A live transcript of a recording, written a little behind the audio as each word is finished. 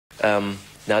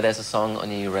Now there's a song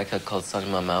on your record called "Song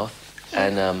in My Mouth,"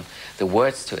 and the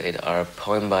words to it are a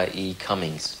poem by E.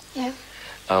 Cummings. Yeah.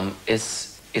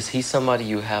 Is he somebody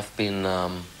you have been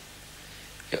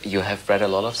you have read a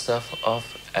lot of stuff of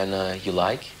and you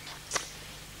like?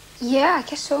 Yeah, I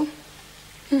guess so.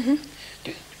 Mm-hmm.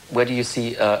 Where do you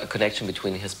see a connection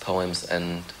between his poems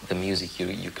and the music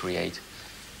you create?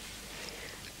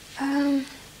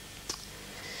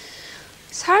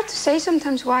 It's hard to say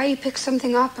sometimes why you pick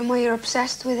something up and why you're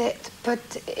obsessed with it, but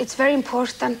it's very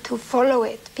important to follow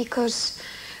it, because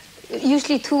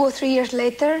usually 2 or 3 years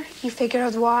later you figure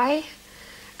out why,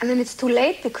 and then it's too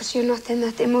late because you're not in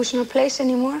that emotional place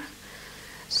anymore.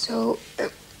 So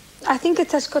I think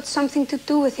it has got something to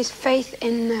do with his faith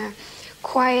in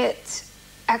quiet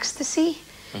ecstasy,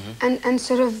 and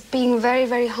sort of being very,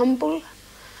 very humble,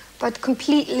 but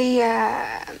completely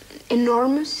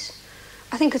enormous.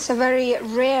 I think it's a very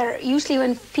rare, usually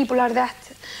when people are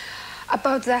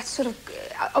about that sort of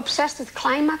obsessed with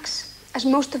climax, as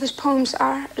most of his poems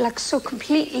are, like so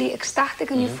completely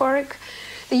ecstatic and euphoric,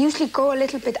 they usually go a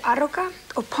little bit arrogant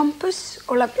or pompous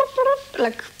or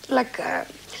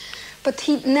but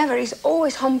he never, he's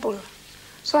always humble.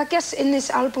 So I guess in this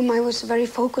album I was very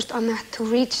focused on that, to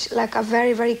reach like a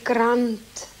very, very grand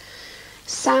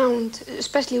sound,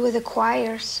 especially with the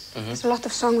choirs. There's a lot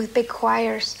of songs with big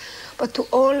choirs, but to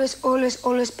always, always,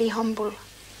 always be humble.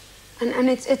 And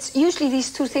it's usually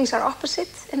these two things are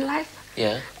opposite in life.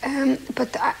 Yeah.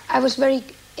 But I was very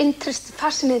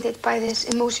fascinated by this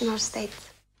emotional state.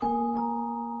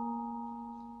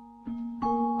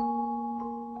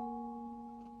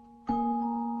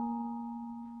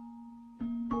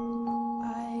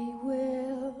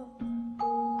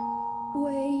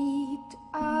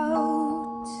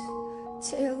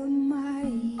 Till my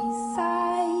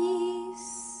thighs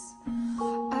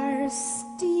are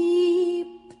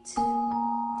steeped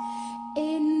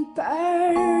in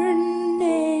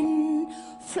burning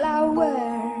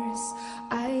flowers,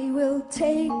 I will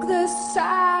take the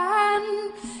sun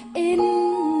in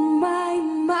my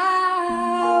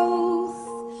mouth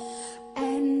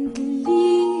and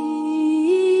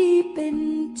leap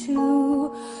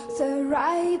into the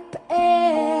ripe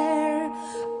air,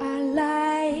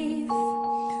 alive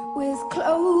with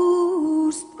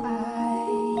closed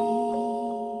eyes,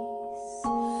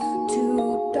 to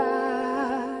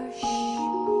dash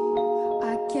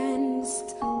against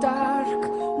darkness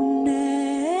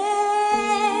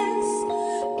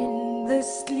in the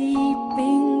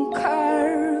sleeping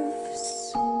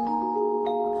curves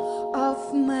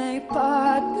of my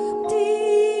body.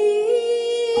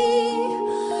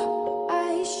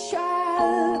 I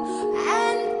shall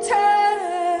enter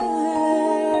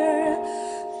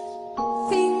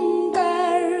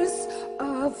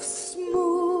of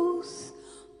smooth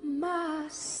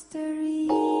mastery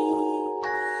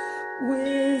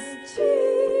with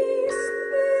Jesus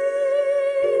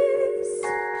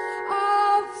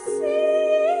of secrets.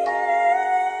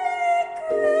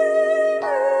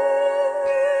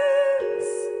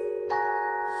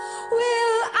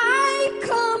 Will I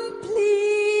complete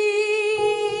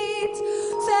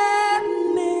the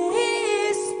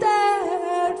mystery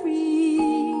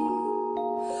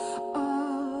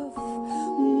of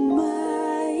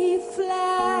my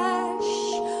flesh?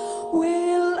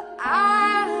 Will I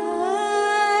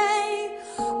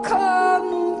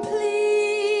complete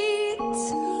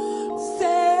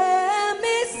the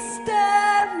mystery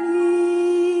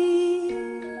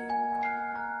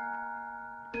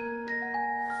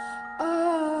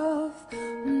of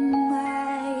my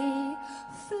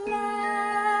flesh?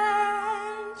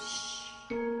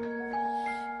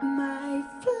 My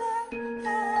flesh.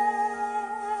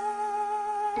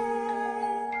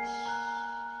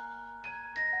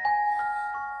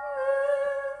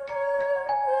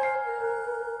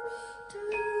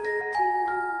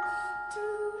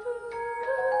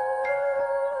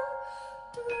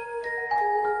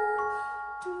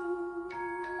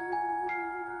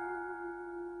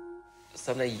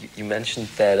 Something you mentioned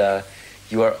that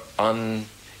you're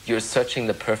searching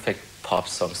the perfect pop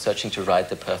song, searching to write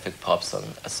the perfect pop song,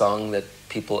 a song that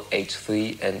people age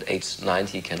 3 and age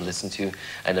 90 can listen to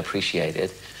and appreciate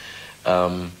it.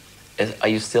 Are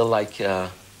you still like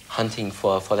hunting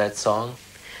for that song?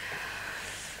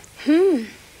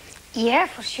 Yeah,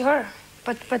 for sure.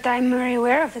 But I'm very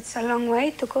aware of it's a long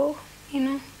way to go. You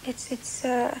know,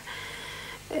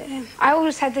 I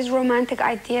always had these romantic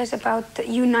ideas about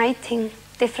uniting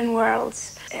different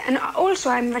worlds. And also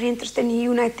I'm very interested in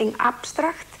uniting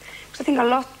abstract, because I think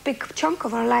big chunk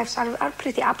of our lives are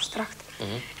pretty abstract,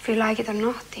 if you like it or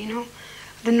not, you know.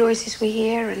 The noises we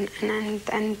hear and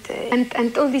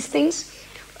all these things.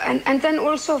 and then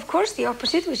also, of course, the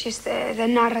opposite, which is the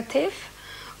narrative,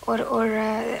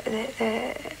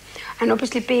 and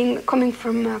obviously coming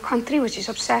from a country which is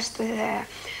obsessed with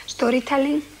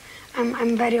storytelling,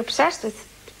 I'm very obsessed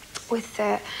with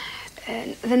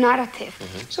the narrative.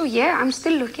 So yeah, I'm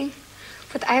still looking,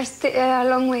 but I have a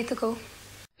long way to go.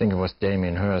 I think it was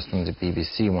Damien Hirst from the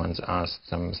BBC once asked,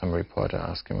 some reporter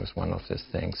asked him, was one of these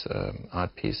things,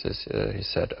 art pieces, he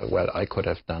said, well, I could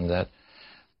have done that,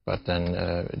 but then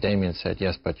Damien said,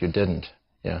 yes, but you didn't,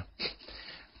 yeah,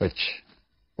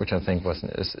 which I think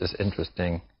is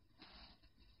interesting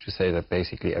to say that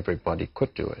basically everybody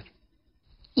could do it.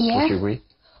 Yeah, would you agree?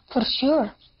 For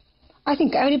sure. I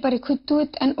think everybody could do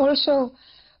it, and also,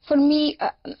 for me,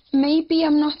 maybe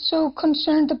I'm not so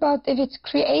concerned about if it's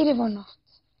creative or not.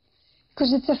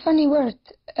 Because it's a funny word.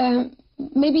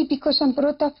 Maybe because I'm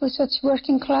brought up with such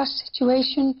working class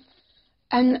situation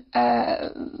and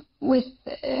with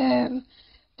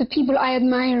the people I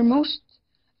admire most,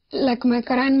 like my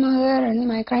grandmother and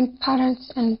my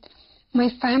grandparents and my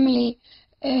family.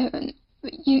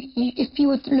 If you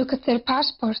would look at their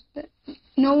passport,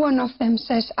 no one of them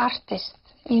says artist,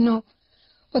 you know.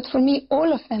 But for me,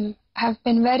 all of them have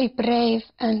been very brave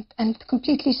and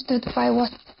completely stood by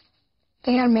what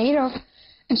they are made of,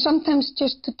 and sometimes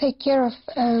just to take care of,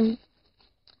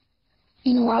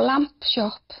 you know, a lamp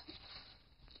shop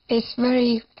is a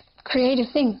very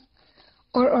creative thing,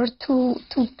 or to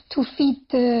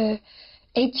feed 8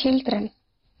 children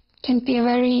can be a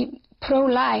very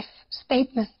pro-life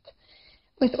statement,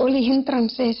 with all the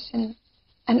hindrances and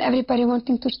everybody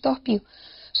wanting to stop you.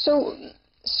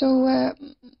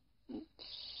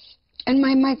 And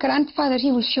my grandfather,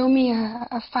 he will show me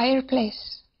a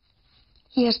fireplace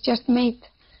he has just made,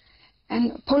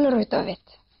 and Polaroid of it,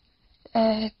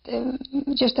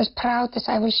 just as proud as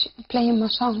I was playing my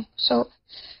song. So,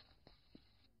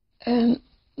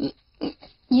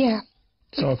 yeah.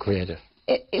 It's all creative.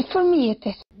 For me, it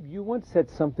is. You once said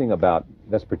something about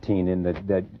Vespertine in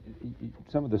that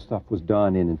some of the stuff was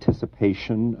done in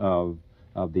anticipation of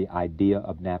the idea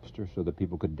of Napster so that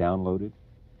people could download it.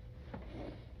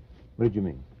 What did you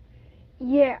mean?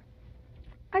 Yeah,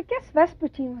 I guess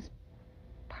Vespertine was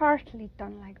partly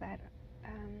done like that.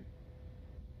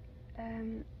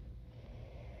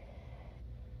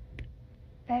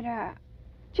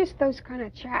 Just those kind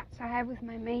of chats I have with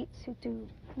my mates who do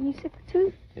music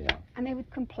too. Yeah. And they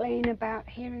would complain about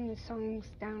hearing the songs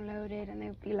downloaded, and they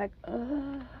would be like,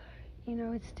 ugh, you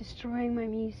know, it's destroying my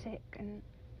music.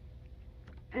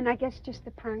 And I guess just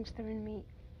the prankster in me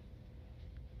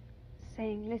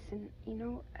saying, listen, you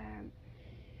know,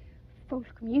 folk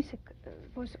music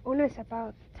was always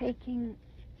about taking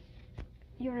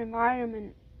your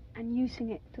environment and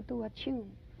using it to do a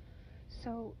tune.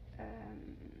 So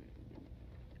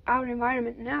our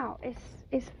environment now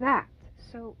is that.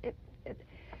 So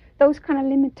those kind of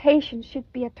limitations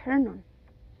should be a turn on.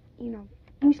 You know,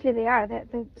 usually they are.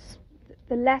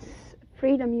 The less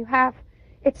freedom you have,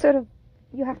 it's sort of,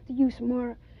 you have to use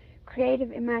more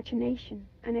creative imagination,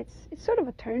 and it's sort of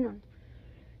a turn on.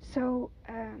 So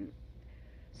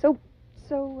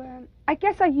I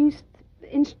guess I used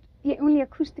the only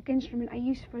acoustic instrument I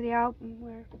used for the album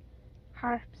were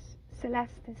harps,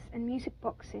 celestes, and music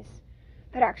boxes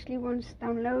that actually, once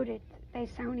downloaded, they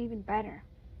sound even better,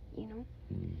 you know.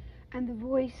 And the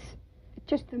voice,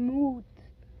 just the mood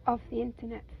of the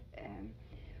internet,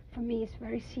 for me, is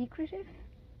very secretive.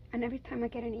 And every time I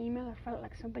get an email, I felt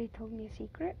like somebody told me a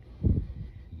secret.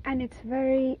 And it's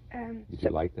very... Did you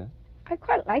like that? I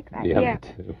quite like that, yeah. yeah. Me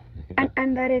too.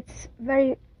 And that it's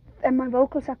very... And my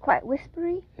vocals are quite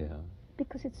whispery. Yeah.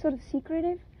 Because it's sort of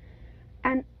secretive.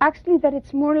 And actually that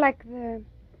it's more like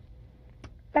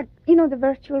you know, the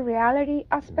virtual reality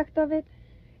aspect of it.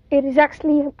 It is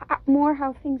actually more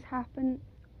how things happen,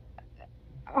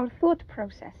 our thought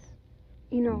process,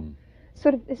 you know.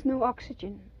 Sort of, there's no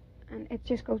oxygen, and it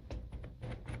just goes,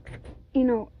 you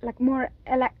know, like more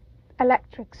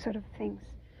electric sort of things.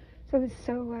 So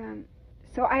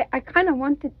I kind of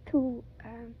wanted to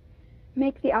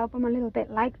make the album a little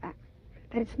bit like that.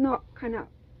 That it's not kind of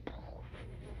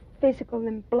physical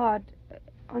and blood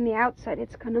on the outside.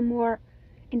 It's kind of more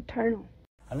internal.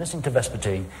 And listening to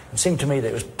Vespertine, it seemed to me that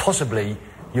it was possibly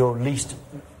your least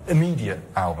immediate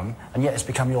album, and yet it's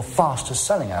become your fastest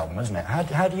selling album, isn't it?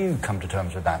 How do you come to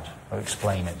terms with that, or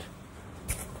explain it?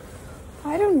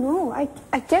 I don't know. I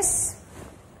guess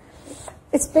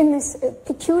it's been this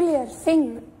peculiar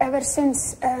thing ever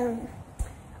since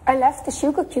I left the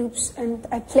Sugar Cubes and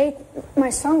I played my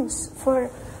songs for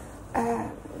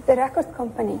the record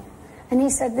company. And he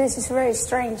said, this is very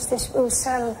strange, this will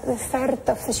sell the third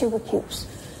of the Sugar Cubes.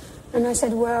 And I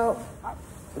said, well,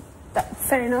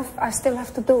 fair enough, I still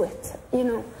have to do it, you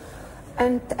know.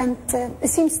 And it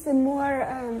seems the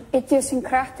more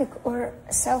idiosyncratic or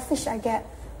selfish I get,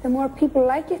 the more people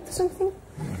like it or something.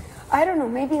 I don't know,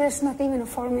 maybe there's not even a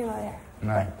formula there.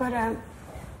 No.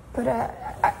 But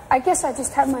I guess I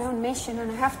just have my own mission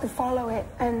and I have to follow it.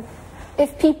 And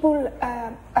if people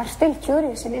are still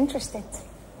curious and interested,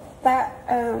 that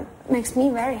makes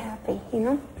me very happy, you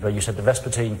know? Well, you said the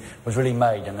Vespertine was really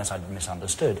made, unless I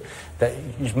misunderstood, that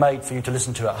it was made for you to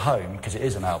listen to at home, because it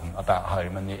is an album about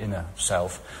home and the inner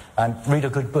self, and read a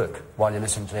good book while you're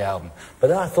listening to the album. But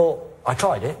then I thought, I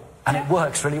tried it, and it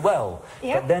works really well.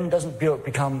 Yeah. But then doesn't Björk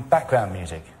become background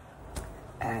music?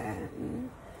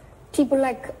 People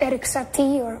like Eric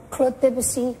Satie or Claude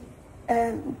Debussy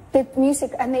did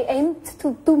music, and they aimed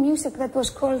to do music that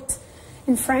was called,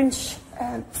 in French,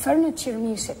 furniture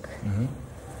music.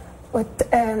 But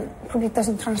probably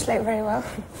doesn't translate very well.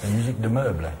 The musique de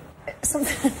meuble.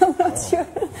 Something, I'm not sure.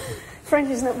 French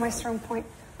is not my strong point.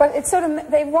 But it's sort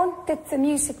of, they wanted the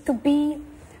music to be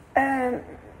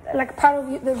like part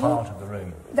of the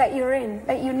room that you're in,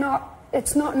 that you're not,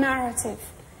 it's not narrative.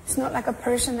 It's not like a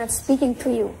person that's speaking to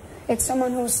you. It's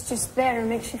someone who's just there and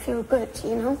makes you feel good,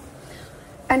 you know?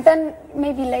 And then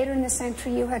maybe later in the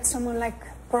century you had someone like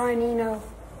Brian Eno,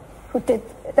 who did,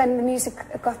 then the music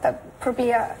got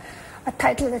probably a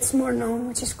title that's more known,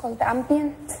 which is called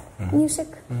ambient music,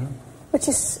 which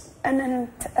is, and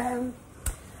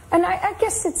I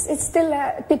guess it's still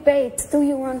a debate. Do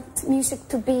you want music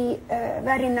to be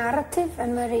very narrative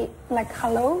and very like,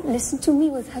 hello, listen to me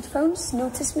with headphones,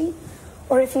 notice me?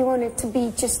 Or if you want it to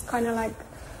be just kind of like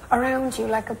around you,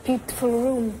 like a beautiful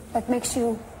room that makes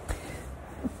you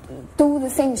do the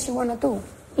things you want to do,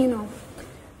 you know?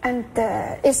 And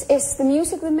is the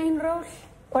music the main role,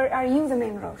 or are you the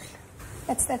main role?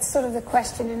 That's sort of the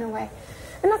question in a way.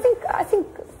 And I think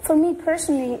for me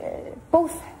personally,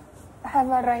 both have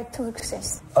a right to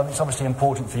exist. It's obviously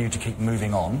important for you to keep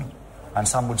moving on, and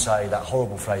some would say that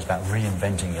horrible phrase about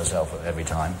reinventing yourself every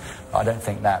time. I don't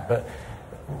think that, but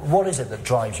what is it that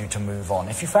drives you to move on?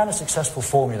 If you found a successful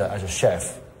formula as a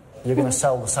chef, you're going to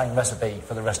sell the same recipe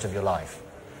for the rest of your life.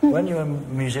 When you're a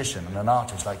musician and an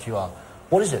artist like you are,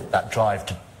 what is it, that drive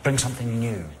to bring something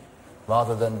new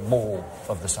rather than more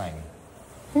of the same?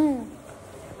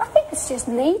 I think it's just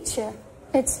nature.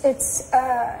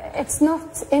 It's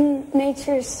not in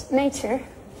nature's nature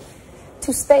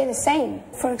to stay the same.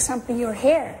 For example, your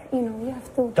hair, you know, you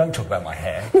have to... Don't talk about my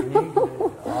hair.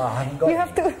 I haven't got you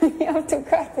have to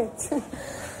cut it.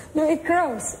 No, it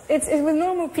grows. It's with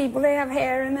normal people, they have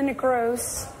hair and then it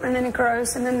grows, and then it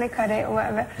grows, and then they cut it or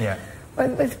whatever. Yeah.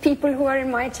 But with people who are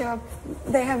in my job,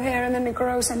 they have hair and then it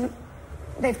grows and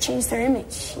they've changed their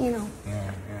image, you know.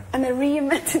 Yeah. And they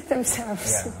reinvented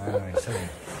themselves. Yeah, silly.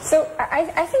 So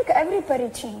I think everybody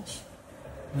changed.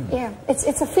 Yeah,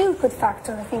 it's a feel-good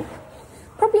factor, I think.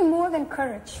 Probably more than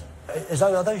courage.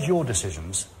 Are those your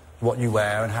decisions, what you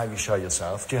wear and how you show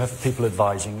yourself? Do you have people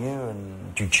advising you,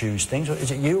 and do you choose things, or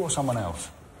is it you or someone else?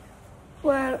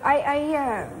 Well,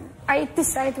 I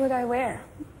decide what I wear,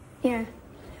 yeah.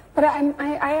 But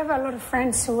I have a lot of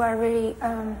friends who are really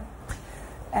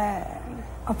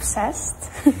obsessed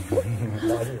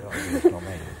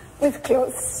with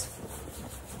clothes.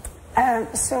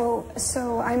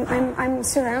 So I'm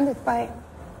surrounded by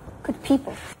good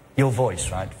people. Your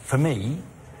voice, right? For me,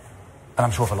 and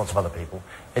I'm sure for lots of other people,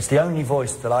 it's the only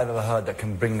voice that I've ever heard that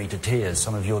can bring me to tears.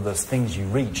 Some of the things you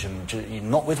reach, and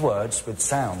not with words, with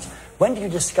sounds. When did you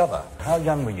discover? How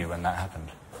young were you when that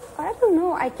happened? I don't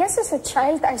know. I guess as a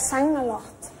child I sang a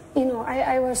lot. You know,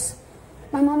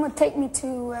 my mom would take me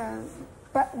to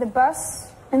the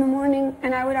bus in the morning,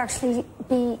 and I would actually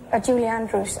be a Julie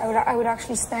Andrews. I would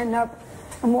actually stand up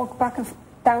and walk back and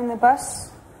down the bus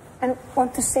and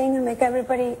want to sing and make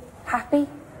everybody happy,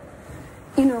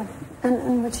 you know,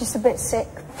 and which is a bit sick.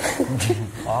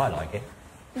 Oh, I like it.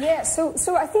 Yeah,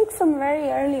 so I think from very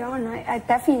early on, I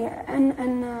definitely,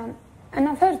 and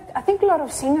I've heard, I think a lot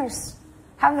of singers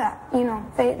have that, you know,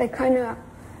 they kind of,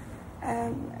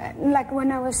 like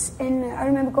when I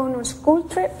remember going on school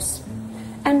trips,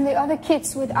 and the other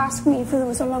kids would ask me if there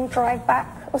was a long drive back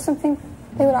or something,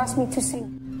 they would ask me to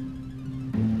sing.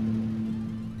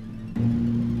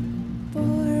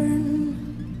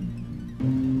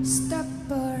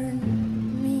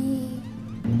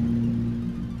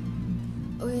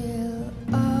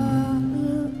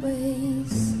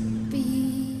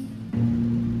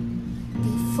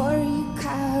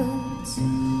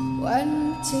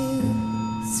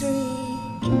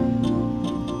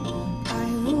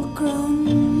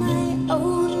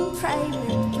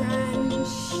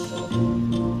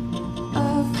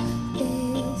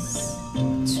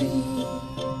 Tree.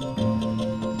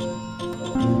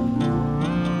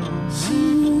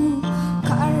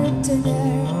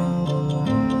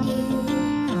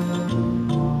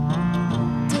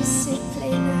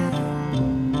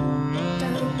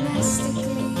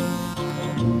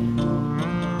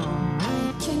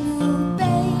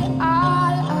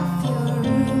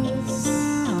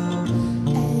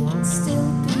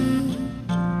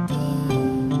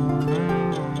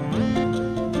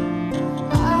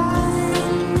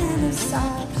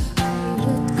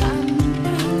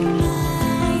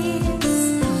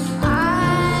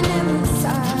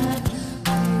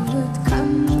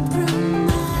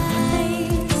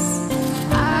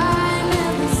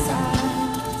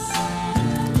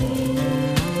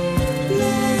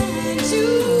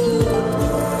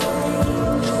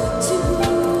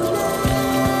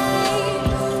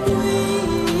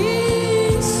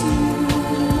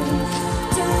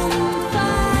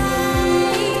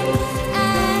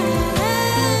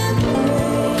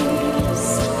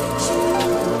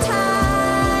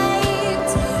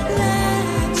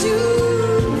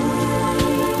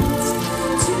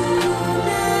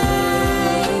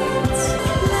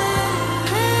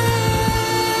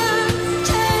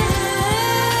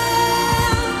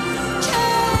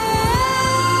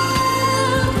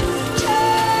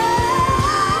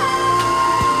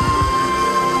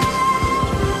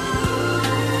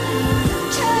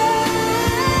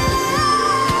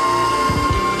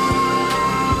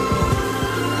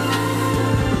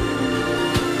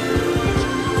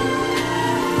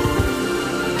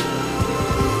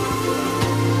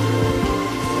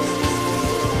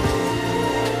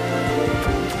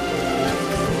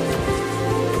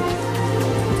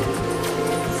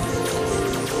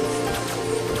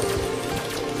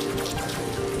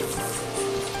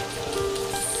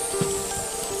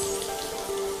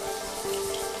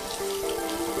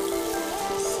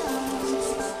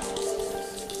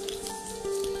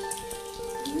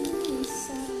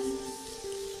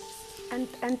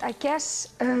 and I guess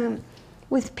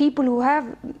with people who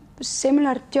have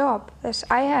similar job as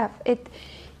I have,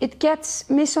 it gets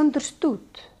misunderstood,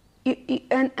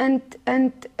 and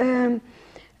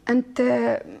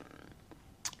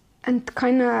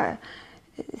kind of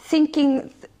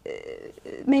thinking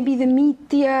maybe the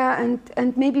media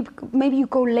and maybe you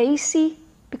go lazy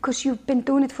because you've been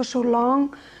doing it for so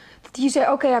long. You say,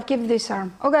 okay, I've given this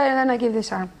arm. Okay, and then I give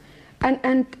this arm.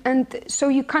 And so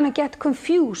you kind of get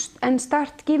confused and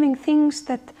start giving things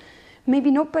that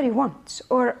maybe nobody wants,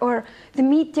 or the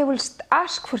media will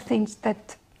ask for things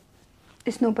that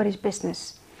is nobody's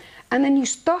business. And then you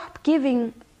stop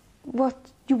giving what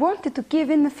you wanted to give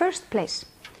in the first place.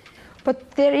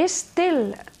 But there is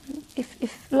still,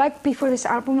 if like before this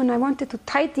album, and I wanted to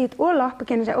tidy it all up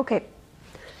again and say, okay,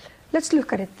 let's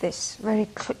look at this very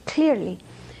clearly,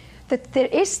 that there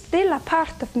is still a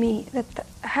part of me that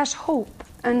has hope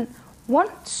and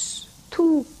wants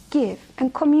to give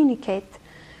and communicate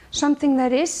something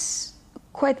that is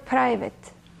quite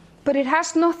private, but it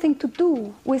has nothing to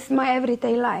do with my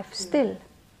everyday life still.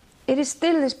 It is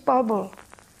still this bubble,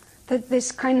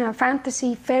 this kind of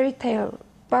fantasy fairy tale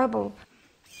bubble.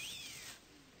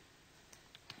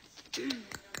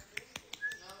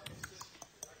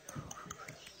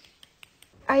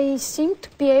 I seem to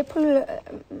be able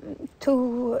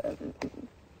to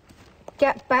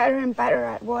get better and better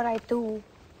at what I do.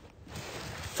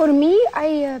 For me,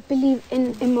 I believe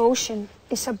in emotion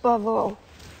is above all.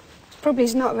 Probably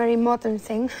is not a very modern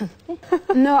thing.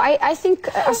 No, I think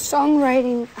a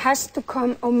songwriting has to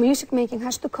come, or music making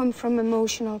has to come from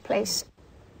emotional place.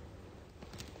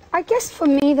 I guess for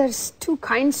me there's two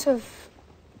kinds of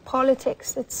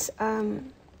politics. It's the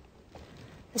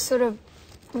sort of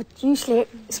what usually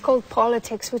is called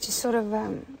politics, which is sort of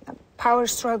power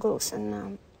struggles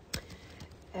and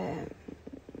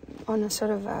on a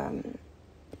sort of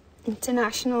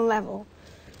international level.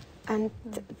 And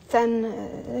then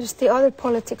there's the other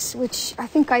politics, which I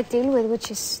think I deal with, which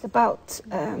is about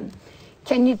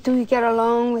do you get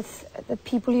along with the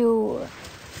people you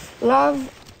love,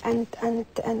 and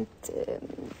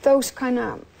those kind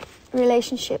of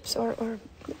relationships, or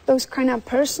those kind of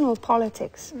personal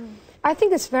politics. I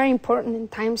think it's very important in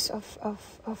times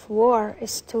of war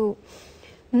is to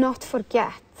not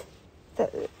forget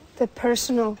the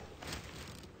personal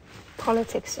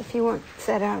politics, if you want,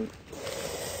 that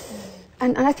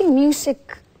and I think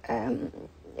music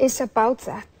is about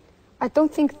that. I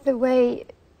don't think the way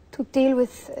to deal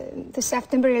with the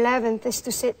September 11th is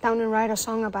to sit down and write a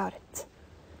song about it.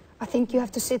 I think you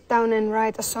have to sit down and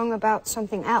write a song about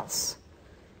something else,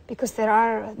 because there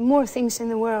are more things in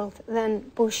the world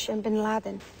than Bush and Bin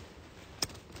Laden.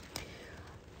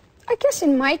 I guess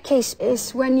in my case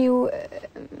is when you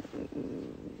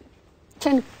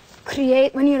can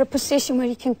create, when you're in a position where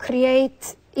you can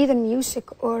create either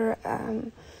music or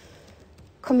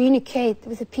communicate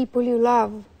with the people you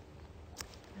love.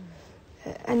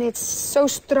 And it's so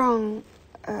strong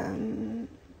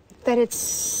that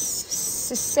it's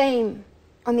the same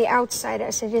on the outside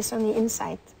as it is on the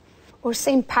inside. Or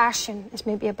same passion is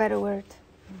maybe a better word.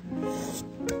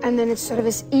 And then it's sort of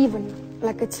is even,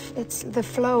 like it's the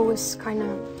flow is kind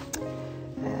of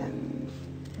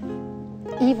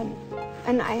even.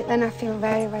 And then I feel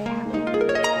very, very happy.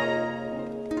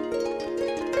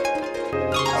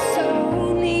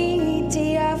 So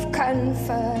needy of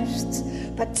comfort,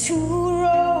 but too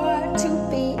raw to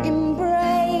be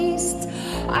embraced.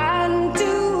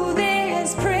 Undo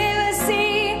this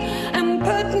privacy and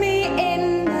put me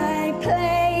in my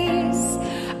place.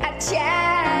 A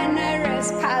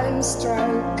generous palm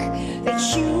stroke, the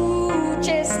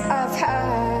hugest of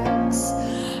hugs.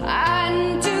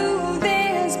 Undo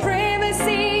this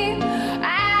privacy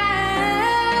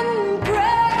and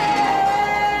embrace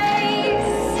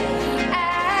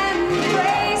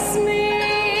me,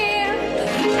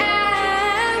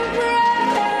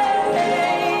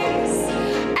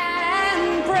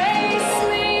 embrace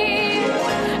me.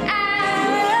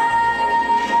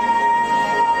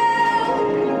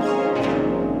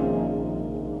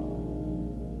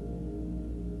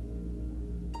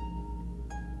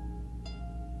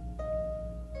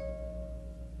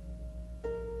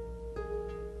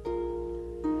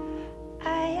 I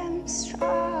am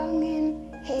strong in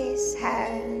his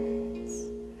hands.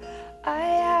 I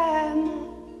am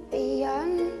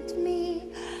beyond me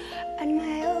and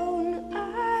my own.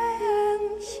 I am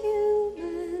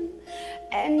human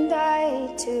and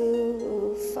I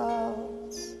too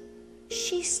falls.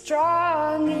 She's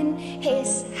strong in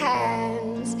his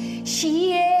hands.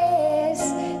 She is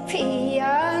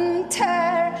beyond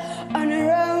her. On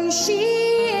her own she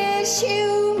is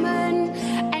human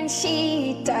and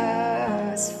she does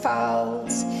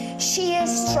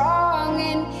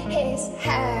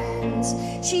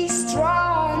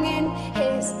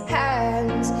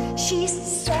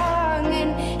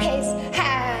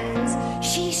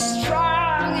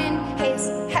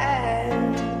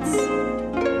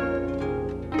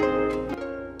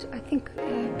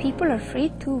people are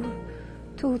free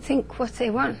to think what they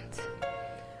want.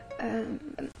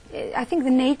 I think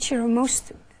the nature of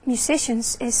most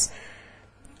musicians is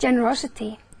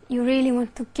generosity. You really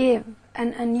want to give,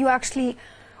 and you actually,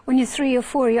 when you're 3 or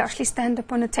 4, you actually stand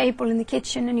up on a table in the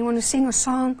kitchen and you want to sing a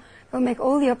song that will make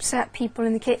all the upset people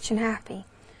in the kitchen happy.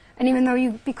 And even though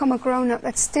you become a grown-up,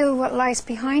 that's still what lies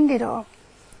behind it all.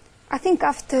 I think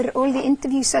after all the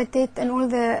interviews I did and all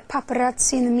the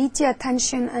paparazzi and the media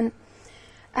attention and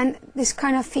this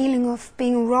kind of feeling of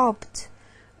being robbed,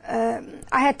 I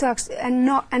had to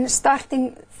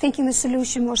starting thinking the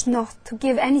solution was not to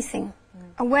give anything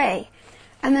away,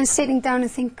 and then sitting down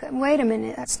and think, wait a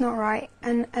minute, that's not right,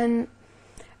 and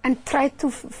try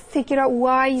to figure out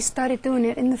why you started doing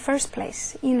it in the first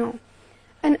place, you know.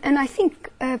 And I think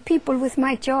people with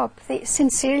my job, they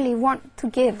sincerely want to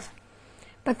give,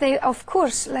 but they, of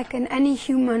course, like in any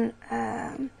human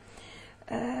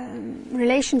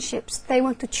relationships, they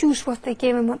want to choose what they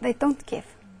give and what they don't give,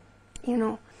 you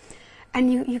know.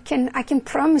 And I can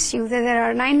promise you that there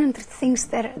are 900 things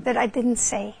that I didn't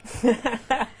say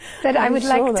that I would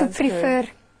like to prefer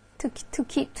to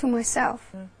keep to myself.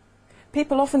 Yeah.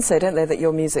 People often say, don't they, that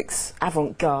your music's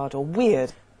avant-garde or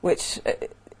weird, which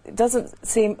doesn't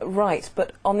seem right,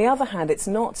 but on the other hand, it's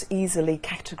not easily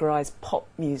categorised pop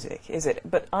music, is it?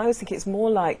 But I always think it's more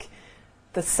like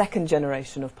the second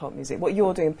generation of pop music. What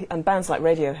you're doing, and bands like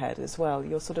Radiohead as well,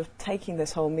 you're sort of taking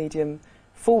this whole medium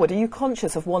forward. Are you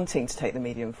conscious of wanting to take the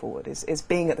medium forward? Is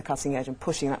being at the cutting edge and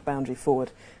pushing that boundary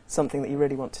forward something that you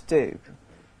really want to do?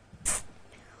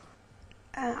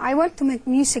 I want to make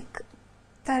music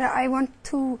that I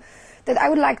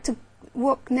would like to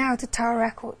walk now to Tower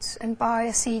Records and buy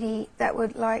a CD that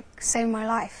would like save my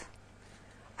life.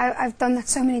 I've done that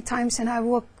so many times, and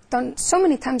so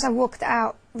many times I walked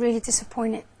out really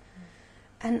disappointed,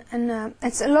 and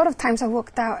it's a lot of times I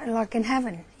walked out like in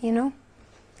heaven, you know.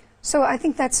 So I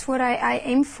think that's what I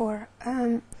aim for.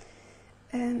 I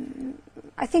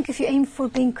think if you aim for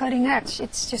being cutting edge,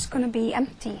 it's just going to be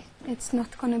empty. It's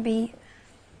not going to be.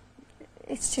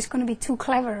 It's just going to be too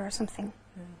clever or something.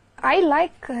 I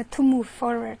like to move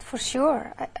forward for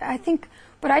sure. I think,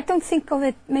 but I don't think of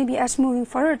it maybe as moving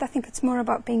forward. I think it's more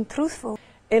about being truthful.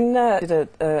 You did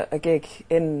a gig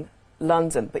in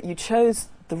London, but you chose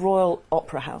the Royal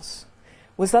Opera House.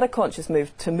 Was that a conscious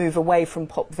move to move away from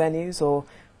pop venues, or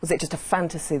was it just a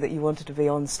fantasy that you wanted to be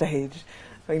on stage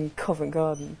in Covent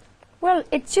Garden? Well,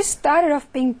 it just started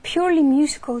off being purely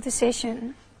musical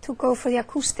decision to go for the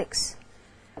acoustics.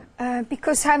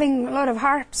 Because having a lot of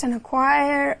harps and a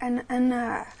choir and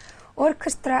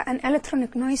orchestra and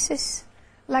electronic noises,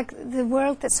 like the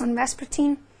world that's on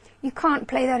Vespertine, you can't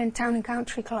play that in Town and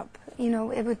Country Club. You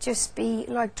know, it would just be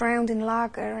like drowned in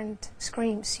lager and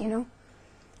screams, you know.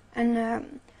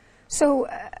 And so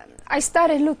I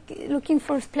started looking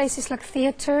for places like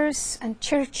theatres and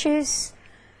churches,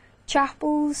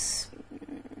 chapels,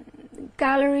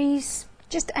 galleries,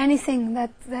 just anything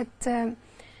that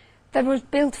was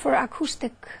built for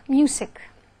acoustic music.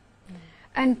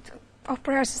 And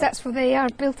opera houses, that's what they are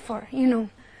built for, you know.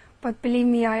 But believe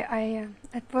me,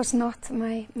 it was not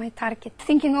my target.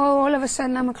 Thinking, oh, all of a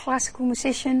sudden I'm a classical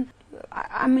musician.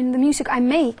 I mean, the music I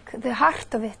make, the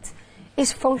heart of it,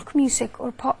 is folk music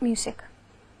or pop music.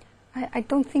 I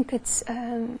don't think it's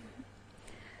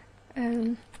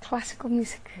classical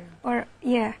music. Or,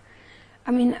 yeah.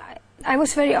 I mean, I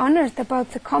was very honored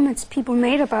about the comments people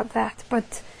made about that,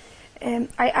 but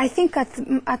I think at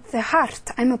the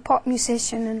heart, I'm a pop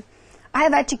musician, and I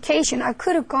have education. I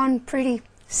could have gone pretty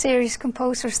serious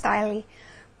composer style,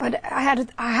 but I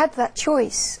had that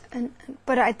choice,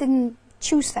 but I didn't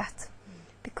choose that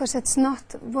because it's not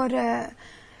what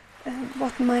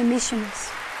my mission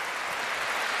is.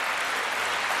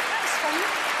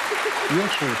 You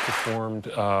actually performed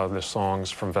the songs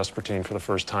from Vespertine for the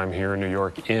first time here in New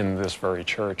York in this very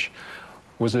church.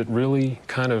 Was it really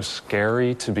kind of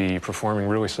scary to be performing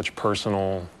really such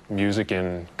personal music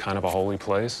in kind of a holy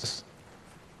place?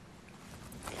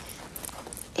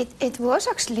 It was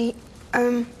actually,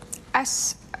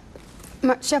 as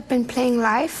much I've been playing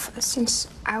live since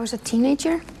I was a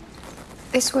teenager.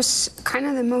 This was kind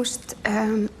of the most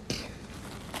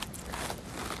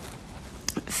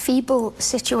feeble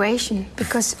situation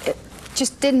because it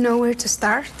just didn't know where to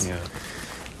start. Yeah.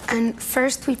 And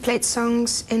first we played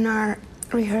songs in our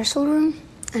rehearsal room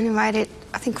and invited,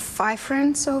 I think, 5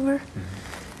 friends over.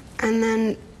 Mm-hmm. And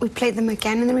then we played them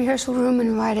again in the rehearsal room and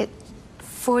invited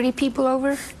 40 people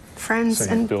over, friends.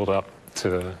 So you build up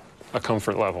to a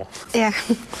comfort level. Yeah.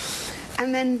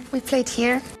 And then we played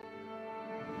here.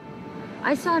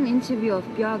 I saw an interview of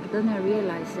Björk, then I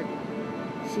realized that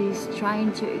she's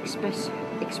trying to express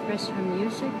express her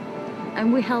music,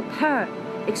 and we help her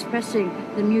expressing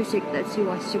the music that she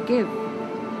wants to give.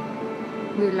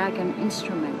 We're like an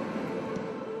instrument.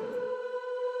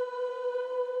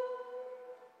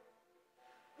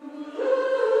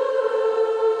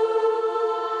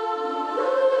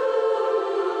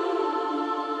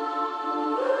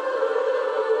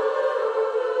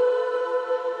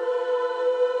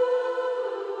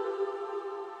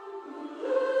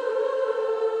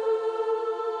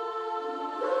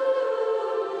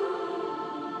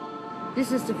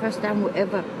 This is the first time we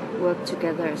ever worked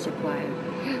together as a choir.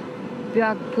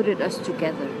 Björk put us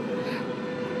together.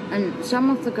 And some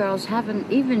of the girls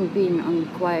haven't even been on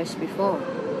choirs before.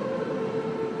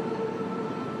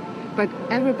 But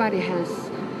everybody has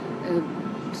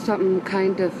some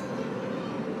kind of,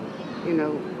 you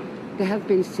know, they have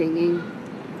been singing.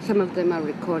 Some of them are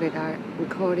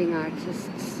recording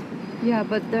artists. Yeah,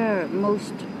 but they're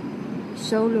most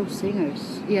solo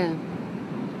singers. Yeah.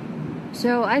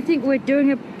 So I think we're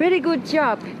doing a pretty good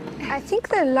job. I think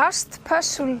the last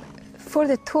puzzle for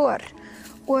the tour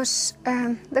was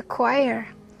the choir.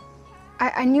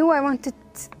 I knew I wanted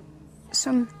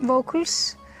some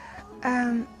vocals,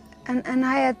 and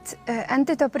I had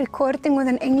ended up recording with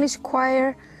an English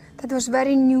choir that was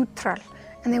very neutral,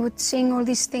 and they would sing all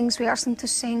these things we asked them to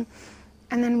sing,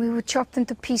 and then we would chop them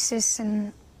to pieces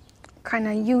and kind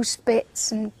of use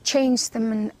bits and change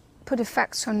them and put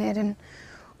effects on it and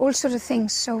all sorts of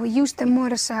things. So we used them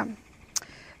more as a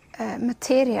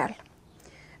material.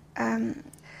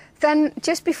 Then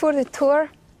just before the tour,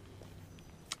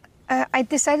 I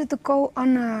decided to go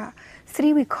on a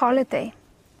 3-week holiday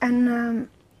and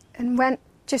went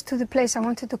just to the place I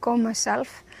wanted to go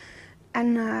myself,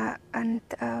 and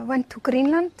went to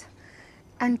Greenland,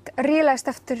 and realized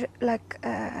after like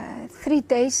 3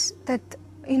 days that,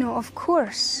 you know, of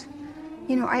course,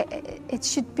 you know, it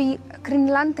should be a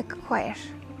Greenlandic choir.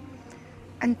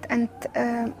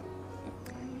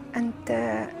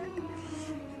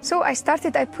 So I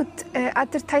put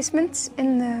advertisements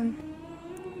in the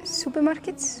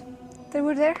supermarkets that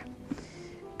were there,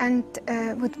 and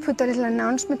would put a little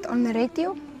announcement on the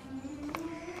radio,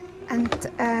 and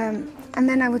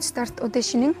then I would start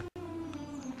auditioning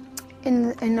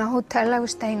in a hotel I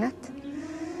was staying at,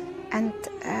 and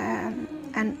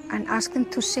ask them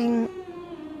to sing.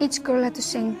 Each girl had to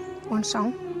sing one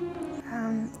song.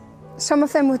 Some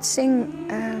of them would sing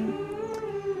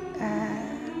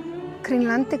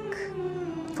Greenlandic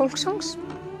folk songs,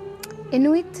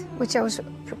 Inuit, which I was,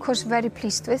 of course, very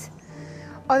pleased with.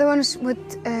 Other ones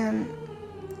would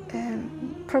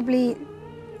probably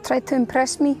try to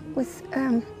impress me with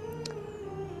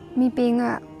me being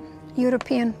a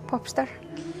European pop star,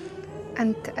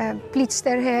 and bleach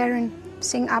their hair and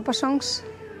sing ABBA songs,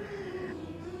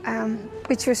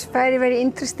 which was very, very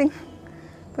interesting,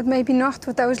 but maybe not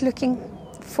what I was looking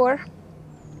for.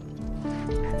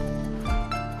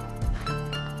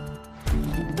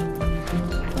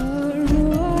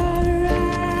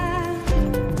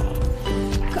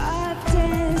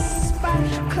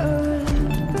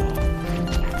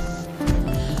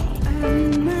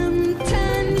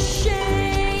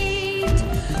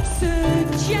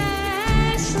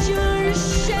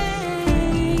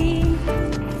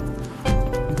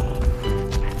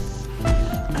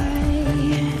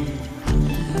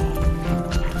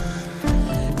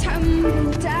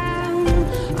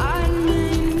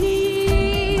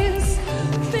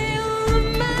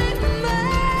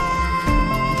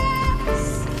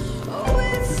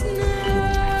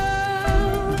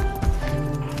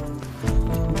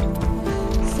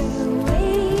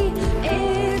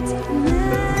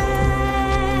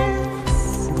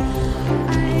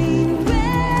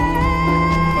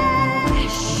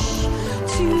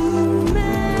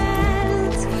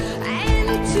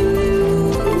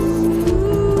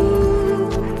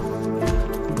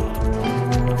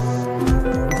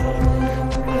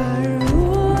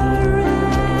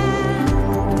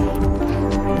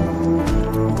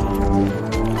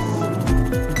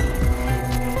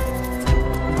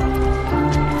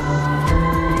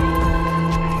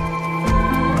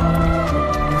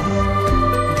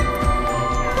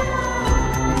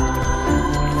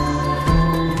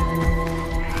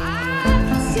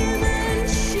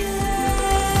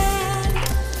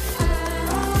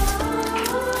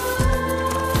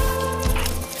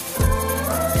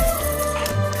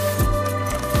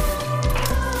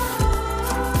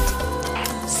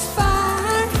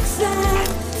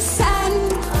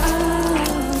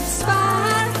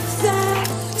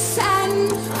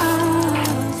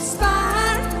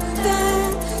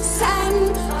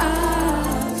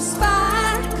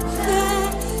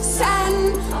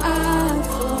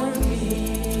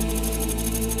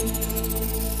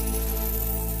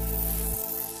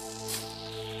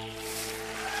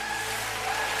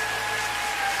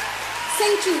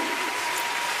 Thank you.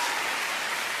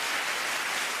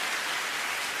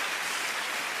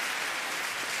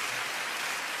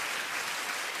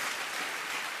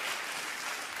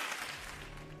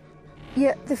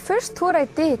 Yeah, the first tour I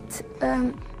did,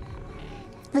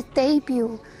 the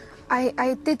debut,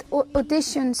 I did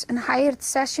auditions and hired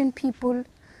session people,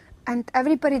 and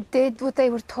everybody did what they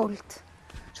were told.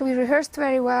 So we rehearsed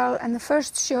very well, and the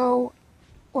first show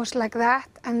was like that,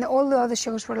 and all the other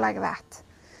shows were like that.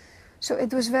 So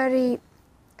it was very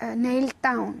nailed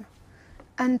down.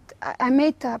 And I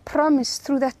made a promise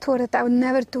through that tour that I would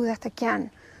never do that again.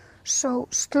 So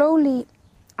slowly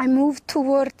I moved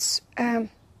towards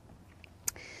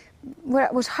where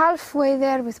I was halfway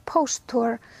there with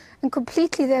post-tour and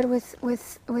completely there with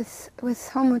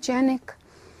homogenic,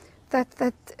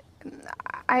 that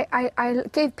I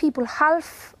gave people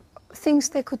half things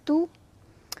they could do,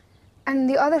 and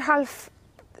the other half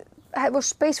was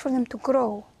space for them to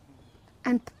grow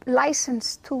and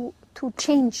license to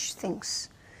change things.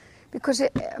 Because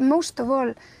most of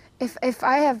all, if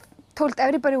I have told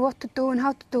everybody what to do and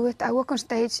how to do it, I walk on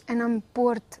stage and I'm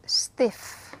bored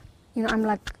stiff. You know, I'm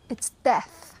like, it's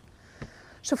death.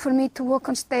 So for me to walk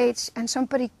on stage and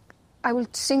I will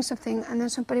sing something and then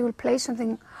somebody will play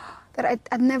something that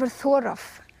I'd never thought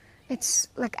of. It's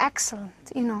like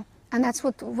excellent, you know. And that's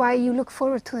why you look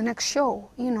forward to the next show,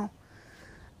 you know.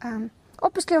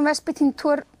 Obviously on Vespertine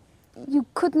tour, you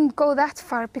couldn't go that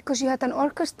far because you had an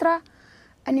orchestra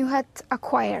and you had a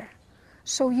choir.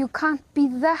 So you can't be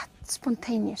that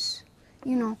spontaneous,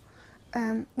 you know.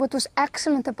 What was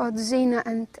excellent about Zina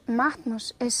and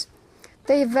Matmos is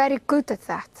they're very good at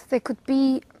that. They could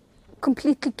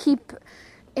completely keep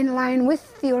in line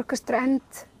with the orchestra and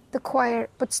the choir,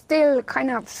 but still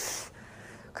kind of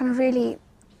really,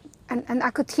 and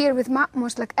I could hear with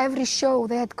Matmos, like every show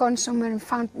they had gone somewhere and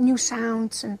found new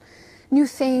sounds and new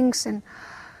things, and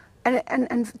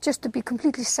just to be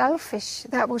completely selfish,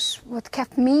 that was what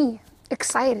kept me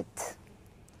excited,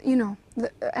 you know.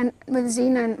 And with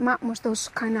Zina and Matmos, those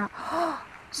kind of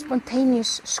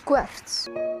spontaneous squirts.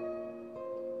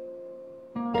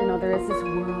 You know, there is this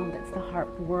world, it's the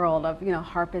harp world of, you know,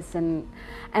 harpists, and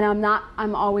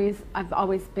I've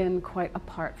always been quite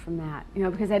apart from that, you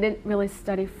know, because I didn't really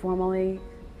study formally.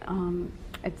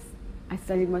 I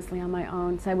studied mostly on my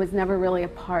own, so I was never really a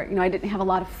part, you know, I didn't have a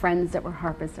lot of friends that were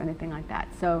harpists or anything like that.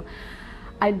 So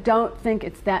I don't think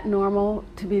it's that normal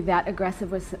to be that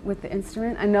aggressive with the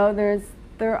instrument. I know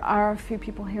there are a few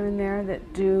people here and there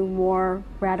that do more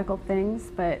radical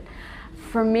things, but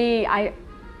for me, I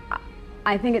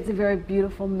think it's a very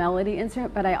beautiful melody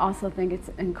instrument, but I also think it's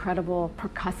an incredible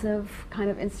percussive kind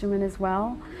of instrument as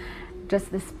well.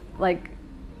 Just this like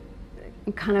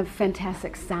kind of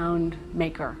fantastic sound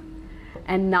maker,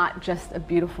 and not just a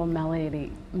beautiful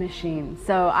melody machine.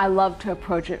 So I love to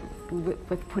approach it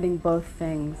with putting both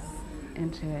things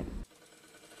into it.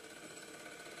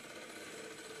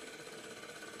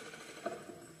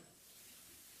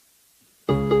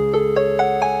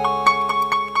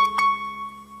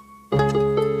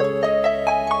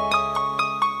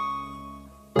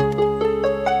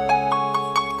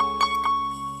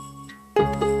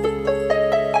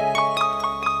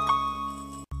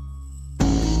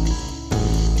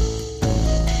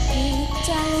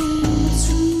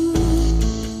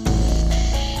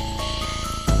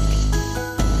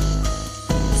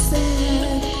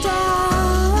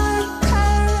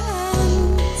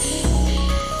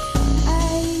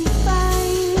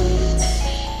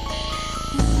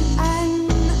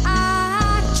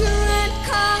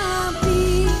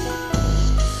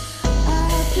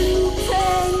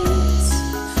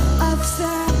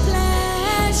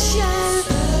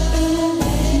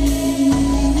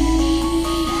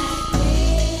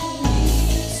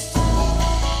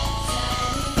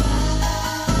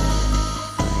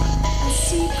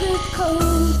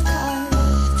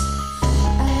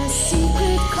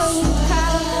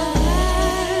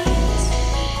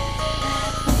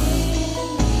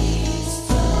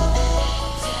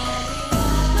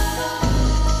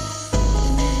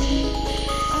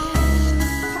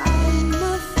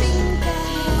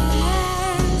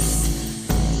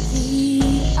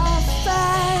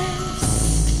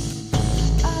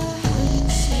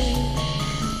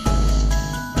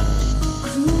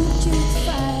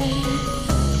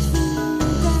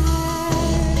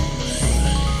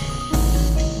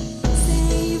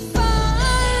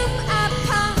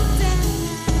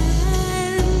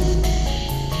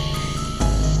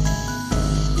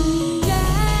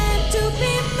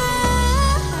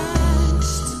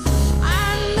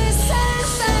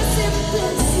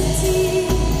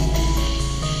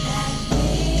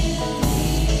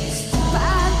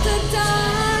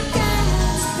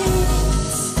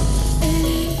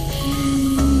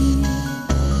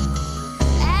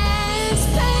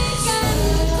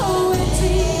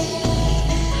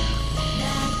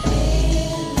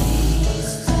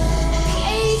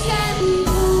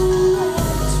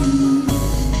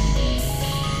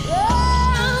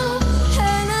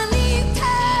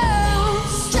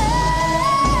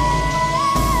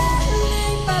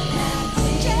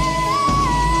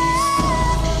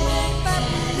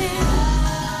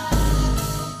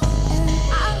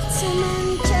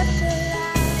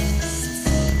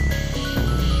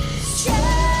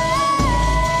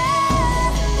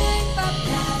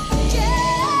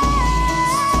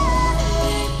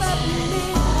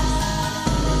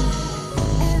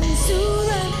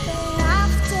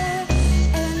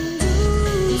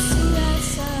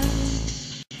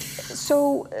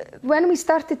 when we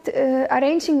started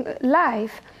arranging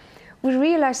live, we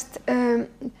realized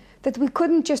that we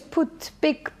couldn't just put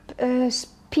big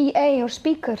PA or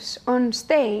speakers on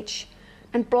stage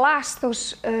and blast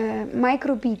those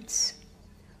micro beats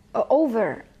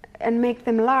over and make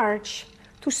them large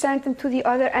to send them to the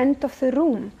other end of the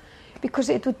room, because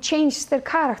it would change their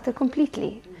character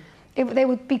completely. They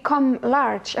would become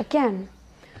large again.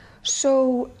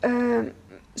 So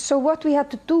what we had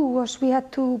to do was we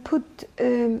had to put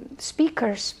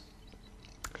speakers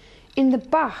in the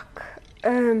back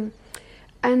and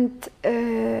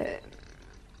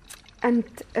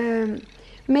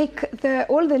make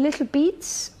all the little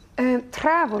beats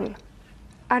travel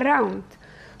around.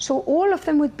 So all of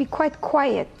them would be quite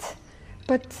quiet,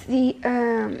 but the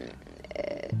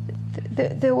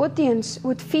audience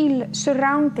would feel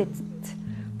surrounded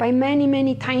by many,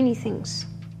 many tiny things.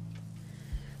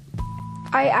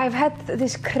 I've had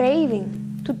this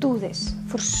craving to do this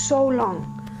for so long,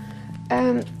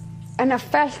 and I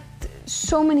felt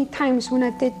so many times when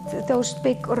I did those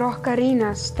big rock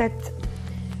arenas that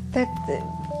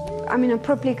I mean, I'm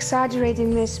probably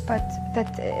exaggerating this, but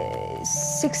that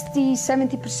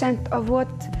 60–70% of what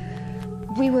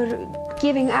we were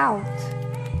giving out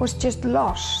was just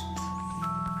lost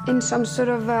in some sort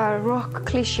of a rock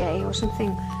cliche or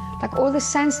something. Like all the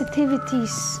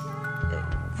sensitivities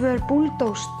were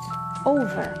bulldozed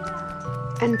over,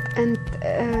 and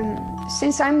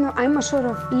since I'm a sort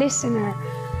of listener,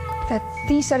 that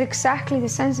these are exactly the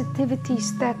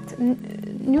sensitivities that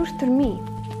nurture me,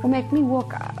 or make me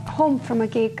walk home from a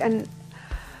gig and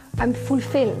I'm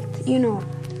fulfilled, you know.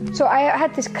 So I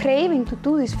had this craving to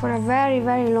do this for a very,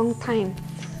 very long time.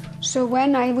 So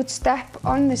when I would step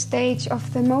on the stage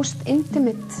of the most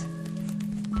intimate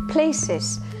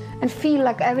places and feel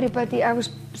like everybody, I was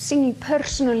singing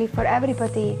personally for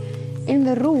everybody in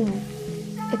the room,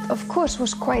 it of course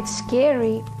was quite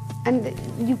scary, and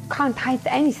you can't hide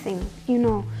anything, you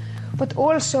know. But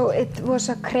also it was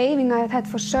a craving I had had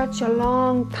for such a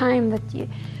long time that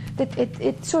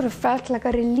it sort of felt like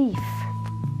a relief,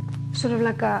 sort of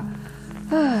like a,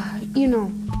 you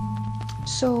know.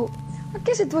 So I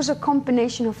guess it was a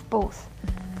combination of both.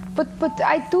 But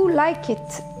I do like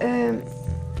it,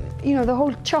 you know, the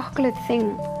whole chocolate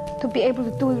thing, to be able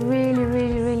to do it really,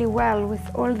 really, really well with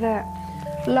all the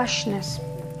lushness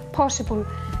possible,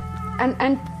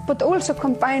 but also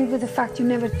combined with the fact you've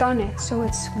never done it, so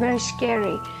it's very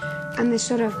scary, and this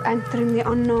sort of entering the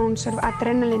unknown sort of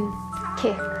adrenaline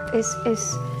kick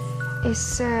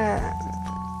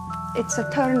it's a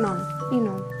turn on, you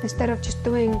know, instead of just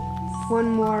doing one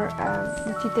more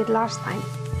that you did last time.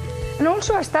 And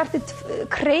also I started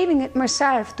craving it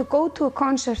myself to go to a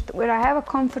concert where I have a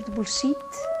comfortable seat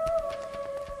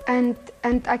and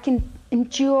I can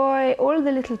enjoy all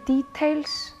the little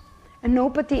details and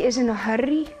nobody is in a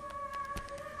hurry.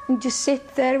 You just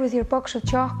sit there with your box of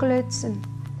chocolates and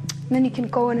then you can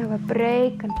go and have a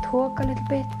break and talk a little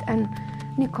bit and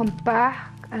you come back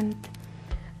and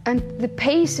the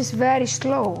pace is very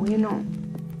slow, you know.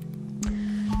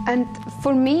 And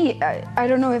for me, I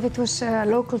don't know if it was a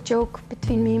local joke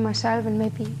between me and myself and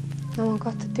maybe no one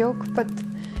got the joke, but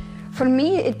for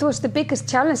me it was the biggest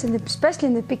challenge, especially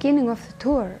in the beginning of the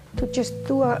tour, to just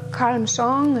do a calm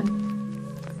song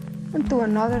and do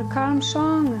another calm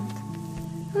song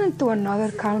and do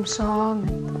another calm song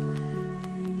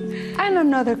and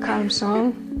another calm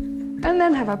song and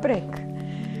then have a break.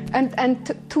 And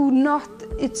to not,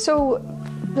 it's so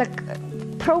like,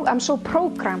 I'm so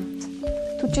programmed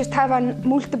to just have a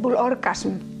multiple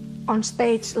orgasm on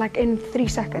stage like in 3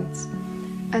 seconds.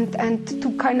 And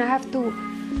to kind of have to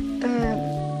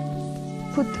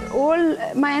put all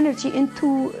my energy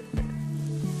into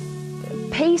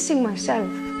pacing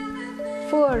myself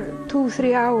for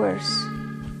 2–3 hours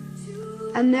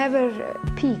and never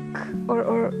peak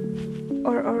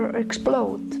or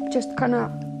explode. Just kind of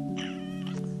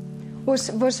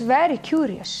was very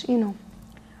curious, you know.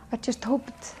 I just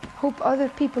hope other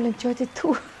people enjoyed it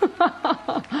too.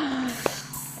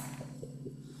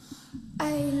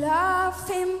 I love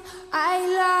him, I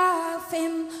love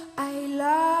him, I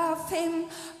love him,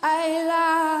 I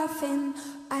love him,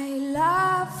 I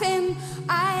love him,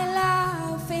 I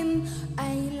love him,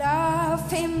 I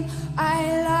love him,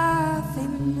 I love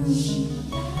him.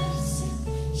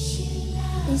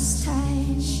 It's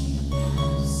time.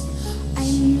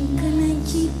 I'm gonna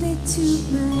keep it to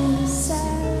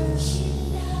myself.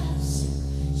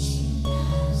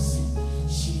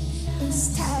 It's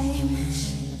time.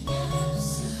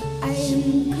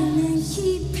 I'm gonna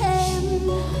keep him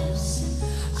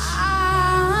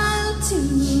all to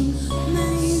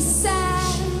myself.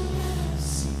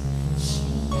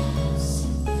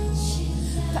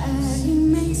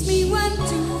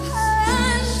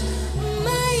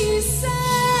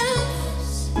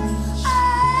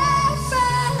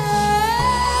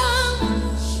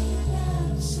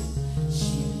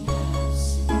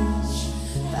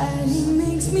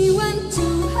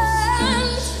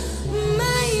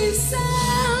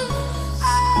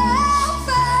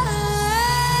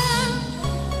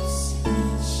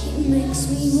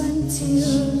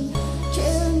 till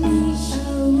carry me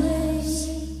away.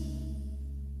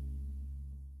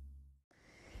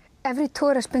 Every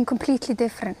tour has been completely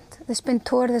different. There's been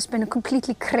tour that's been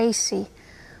completely crazy,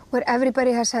 where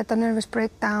everybody has had a nervous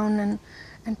breakdown and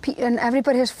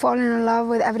everybody has fallen in love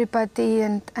with everybody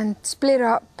and split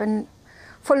up and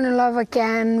fallen in love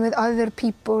again with other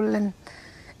people, and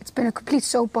it's been a complete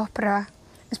soap opera.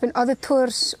 There's been other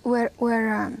tours where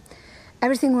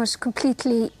everything was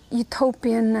completely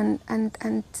utopian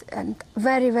and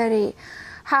very, very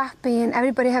happy, and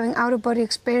everybody having out-of-body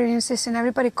experiences and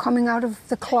everybody coming out of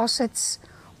the closets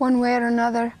one way or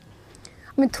another.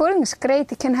 I mean, touring is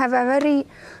great. It can have a very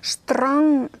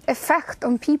strong effect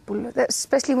on people,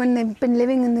 especially when they've been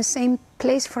living in the same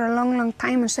place for a long, long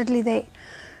time and suddenly they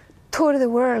tour the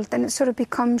world, and it sort of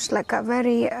becomes like a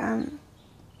very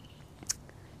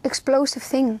explosive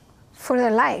thing for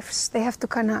their lives. They have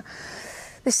to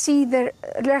they see the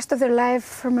rest of their life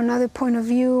from another point of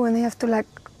view, and they have to like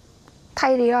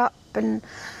tidy up, and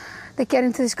they get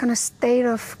into this kind of state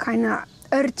of kind of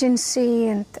urgency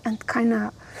and kind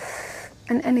of,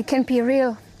 and it can be a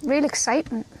real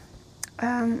excitement.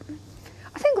 I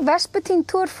think Vespertine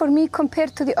tour for me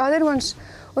compared to the other ones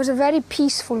was a very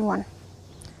peaceful one.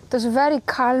 It was a very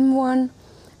calm one,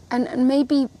 and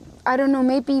maybe, I don't know,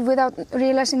 maybe without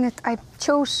realizing it, I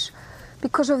chose,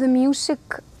 because of the music,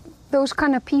 those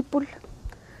kind of people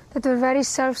that were very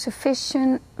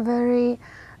self-sufficient, very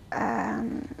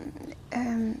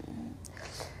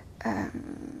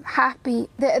happy.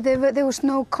 There was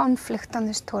no conflict on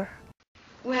this tour.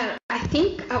 Well, I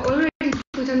think I already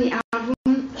put on the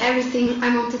album everything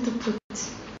I wanted to put,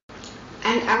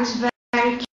 and I was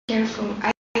very careful.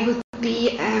 I would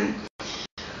be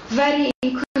very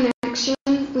in connection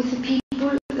with the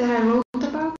people that I wrote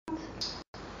about.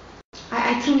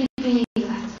 I truly believe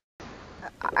that.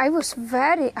 I was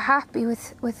very happy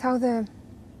with how the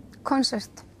concert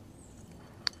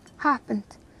happened.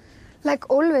 Like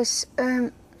always,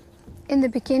 in the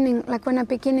beginning, like when the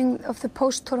beginning of the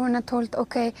post-tour, when I told,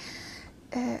 okay,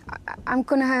 I'm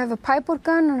gonna have a pipe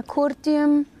organ, an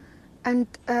accordion, and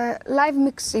live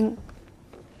mixing,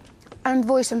 and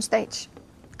voice on stage.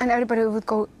 And everybody would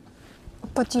go,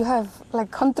 but you have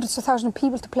like hundreds of thousands of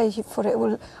people to play for it.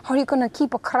 Well, how are you gonna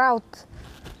keep a crowd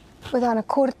with an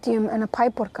accordion and a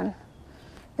pipe organ?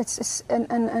 It's a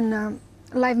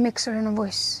live mixer and a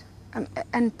voice.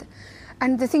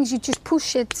 And the things, you just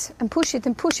push it and push it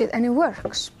and push it, and it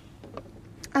works.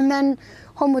 And then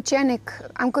homogenic,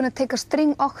 I'm gonna take a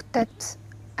string octet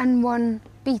and 1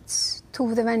 beats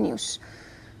to the venues.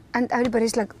 And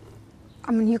everybody's like,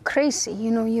 I mean, you're crazy,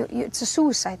 you know, it's a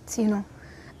suicide, you know.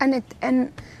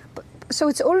 So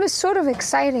it's always sort of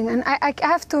exciting, and I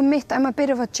have to admit, I'm a bit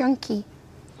of a junkie,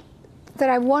 that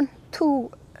I want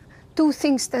to do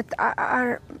things that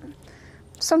are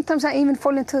sometimes I even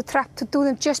fall into the trap to do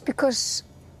them just because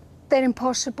they're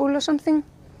impossible or something,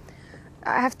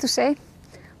 I have to say.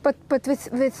 But with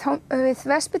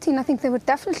Vespertine, I think there were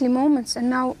definitely moments, and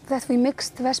now that we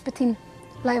mixed the Vespertine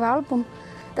live album,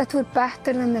 that were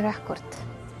better than the record.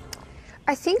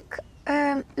 I think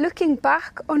looking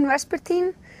back on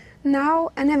Vespertine now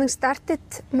and having started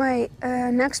my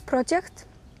next project,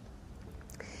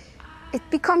 it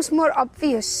becomes more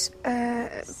obvious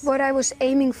what I was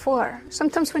aiming for.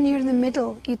 Sometimes when you're in the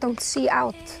middle, you don't see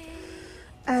out.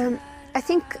 I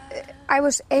think I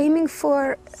was aiming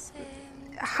for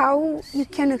how you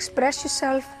can express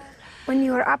yourself when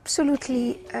you are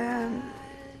absolutely,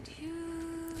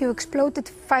 you exploded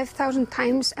 5,000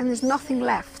 times and there's nothing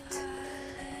left.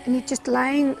 And you're just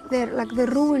lying there like the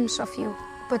ruins of you,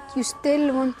 but you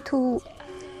still want to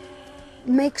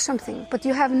make something, but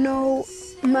you have no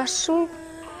muscle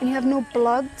and you have no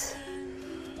blood,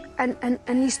 and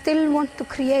you still want to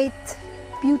create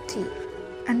beauty,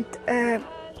 and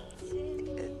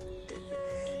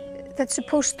that's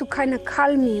supposed to kind of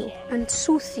calm you and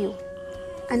soothe you,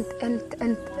 and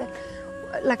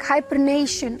like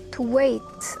hibernation, to wait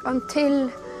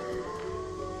until,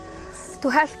 to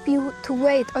help you to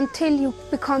wait until you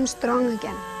become strong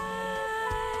again.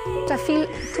 So I feel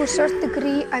to a certain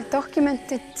degree I've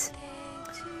documented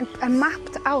and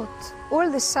mapped out all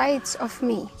the sides of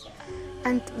me,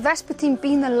 and Vespertine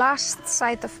being the last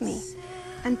side of me,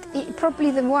 and probably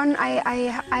the one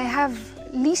I have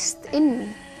least in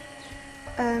me.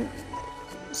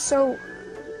 So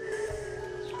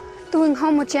doing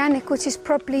homogenic, which is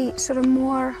probably sort of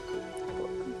more,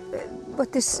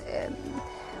 what is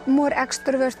more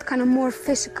extrovert, kind of more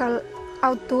physical,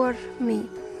 outdoor me.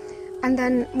 And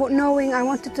then knowing I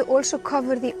wanted to also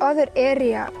cover the other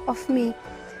area of me,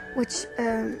 which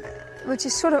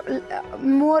is sort of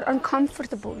more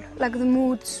uncomfortable, like the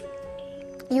moods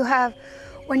You have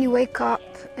when you wake up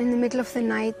in the middle of the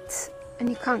night and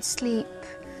you can't sleep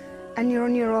and you're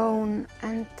on your own,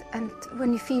 and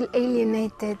when you feel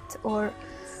alienated or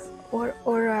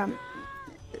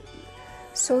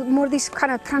so more these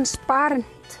kind of transparent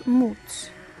moods.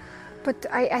 But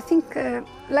I think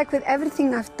like with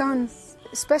everything I've done,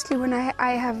 especially when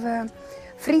I have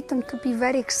freedom to be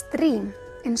very extreme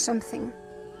in something,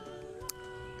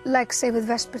 like say with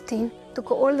Vespertine, to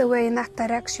go all the way in that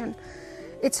direction,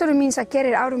 it sort of means I get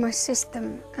it out of my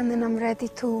system and then I'm ready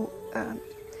to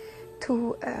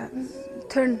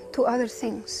turn to other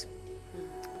things.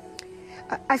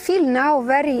 I feel now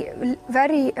very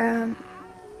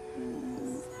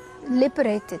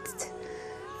liberated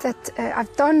that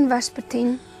I've done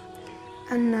Vespertine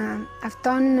and I've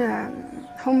done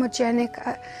Homogenic,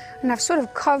 and I've sort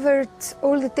of covered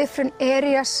all the different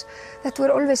areas that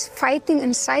were always fighting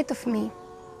inside of me.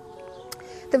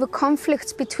 There were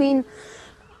conflicts between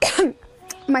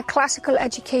my classical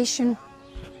education,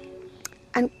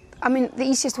 and I mean the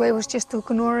easiest way was just to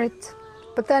ignore it,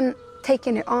 but then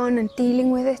taking it on and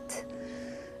dealing with it,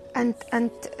 and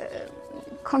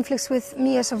conflicts with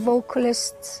me as a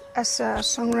vocalist, as a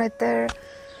songwriter,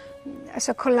 as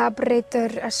a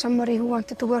collaborator, as somebody who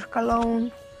wanted to work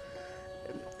alone.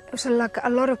 There was like a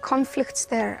lot of conflicts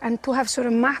there, and to have sort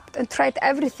of mapped and tried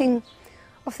everything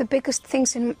of the biggest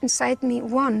things inside me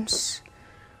once.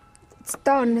 It's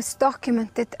done, it's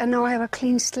documented, and now I have a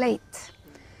clean slate.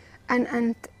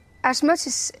 And as much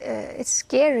as it's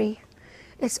scary,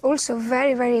 it's also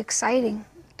very, very exciting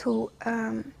to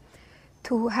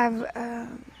have.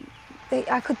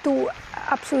 I could do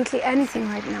absolutely anything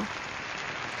right now.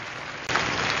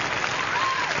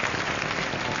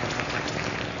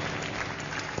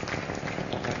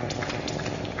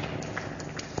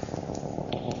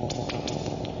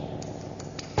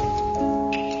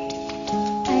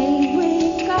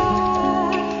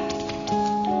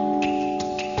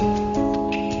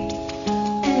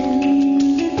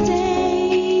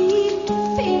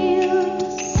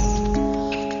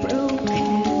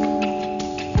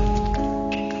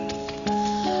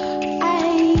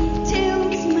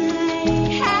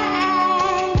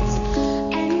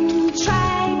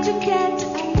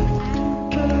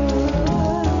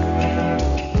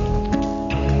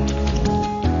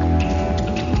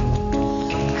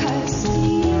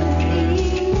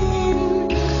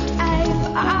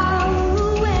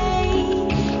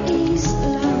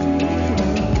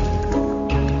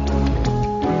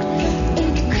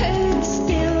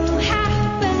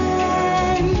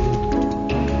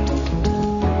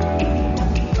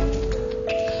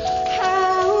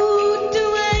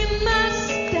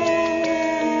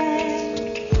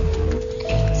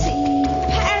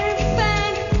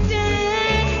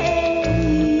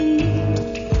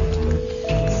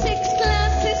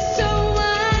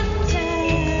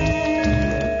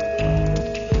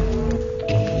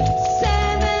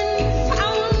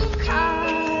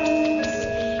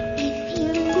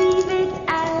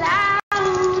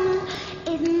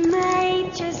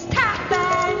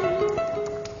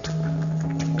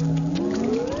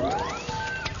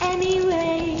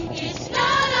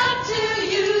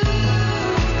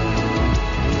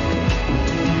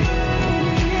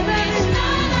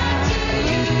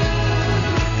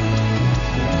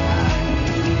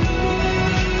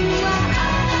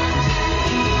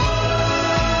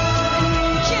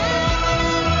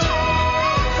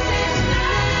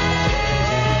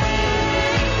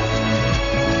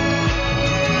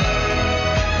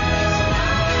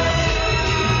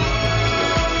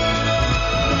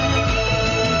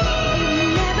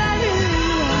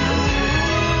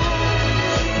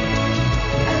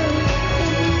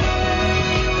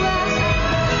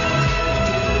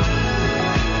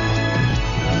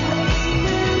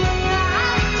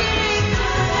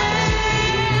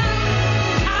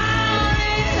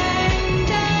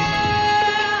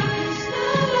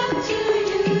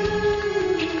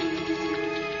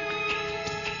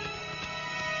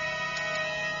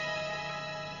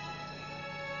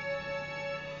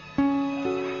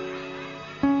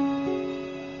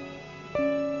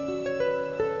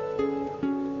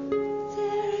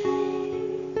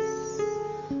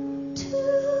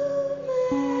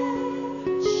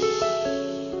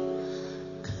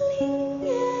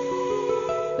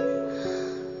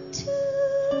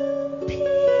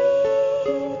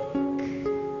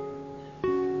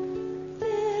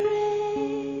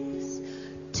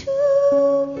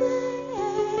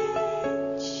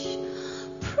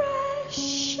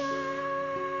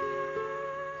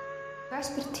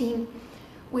 Vespertine,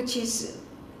 which is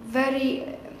very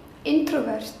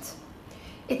introvert.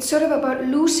 It's sort of about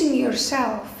losing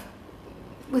yourself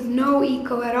with no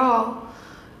ego at all,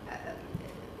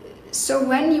 So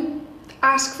when you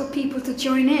ask for people to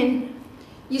join in,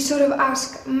 you sort of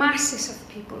ask masses of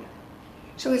people.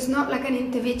 So it's not like an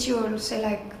individual, say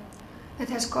like, that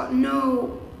has got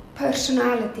no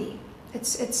personality.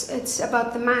 It's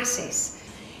about the masses.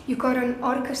 You got an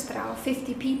orchestra of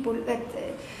 50 people that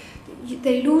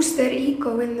they lose their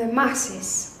ego in the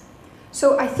masses.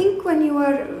 So I think when you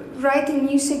are writing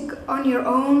music on your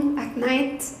own at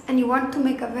night and you want to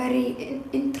make a very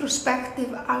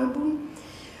introspective album,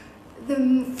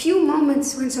 the few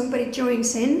moments when somebody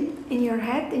joins in your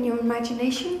head, in your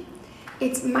imagination,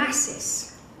 it's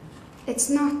masses. It's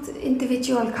not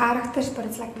individual characters, but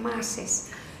it's like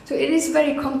masses. So it is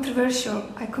very controversial.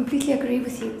 I completely agree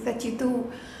with you that you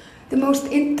do the most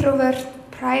introvert,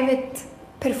 private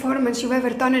performance you've ever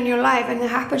done in your life, and there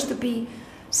happens to be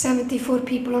 74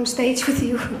 people on stage with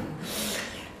you.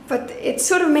 But it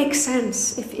sort of makes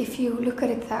sense if you look at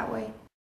it that way.